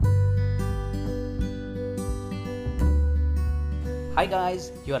Hi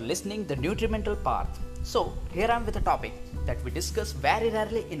guys, you are listening the Nutrimental Path. So here I am with a topic that we discuss very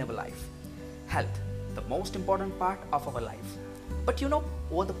rarely in our life. Health, the most important part of our life. But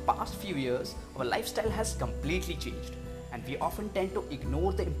over the past few years, our lifestyle has completely changed and we often tend to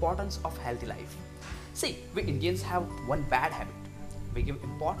ignore the importance of healthy life. See, we Indians have one bad habit. We give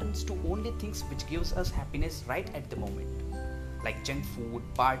importance to only things which gives us happiness right at the moment. Like junk food,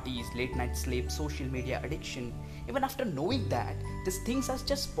 parties, late night sleep, social media addiction. Even after knowing that, these things are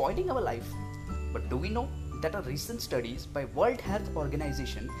just spoiling our life. But do we know that a recent studies by World Health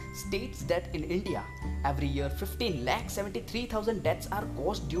Organization states that in India, every year 15,73,000 deaths are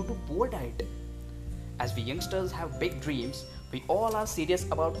caused due to poor diet. As we youngsters have big dreams, we all are serious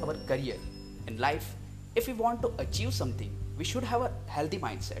about our career. In life, if we want to achieve something, we should have a healthy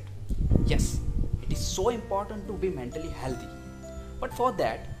mindset. Yes, it is so important to be mentally healthy. But for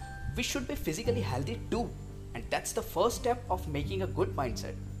that, we should be physically healthy too. And that's the first step of making a good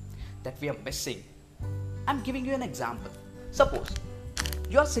mindset that we are missing. I'm giving you an example. Suppose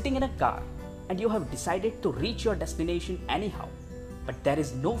you are sitting in a car and you have decided to reach your destination anyhow, but there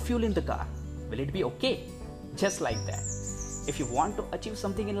is no fuel in the car. Will it be okay? Just like that. If you want to achieve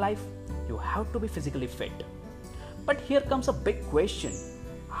something in life, you have to be physically fit. But here comes a big question.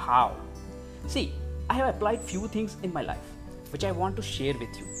 How? See, I have applied few things in my life which I want to share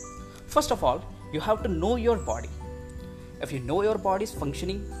with you. First of all, you have to know your body. If you know your body is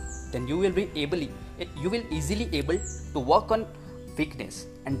functioning, then you will easily able to work on weakness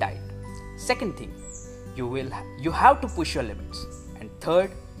and diet. Second thing, you have to push your limits. And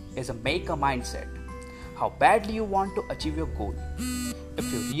third is make a mindset. How badly you want to achieve your goal. If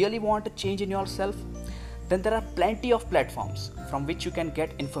you really want to change in yourself, then there are plenty of platforms from which you can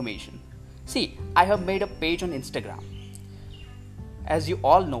get information. See, I have made a page on Instagram, as you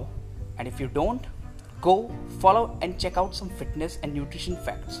all know, and if you don't, go follow and check out some fitness and nutrition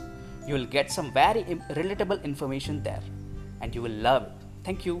facts. You will get some very relatable information there and you will love it.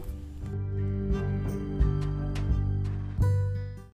 Thank you.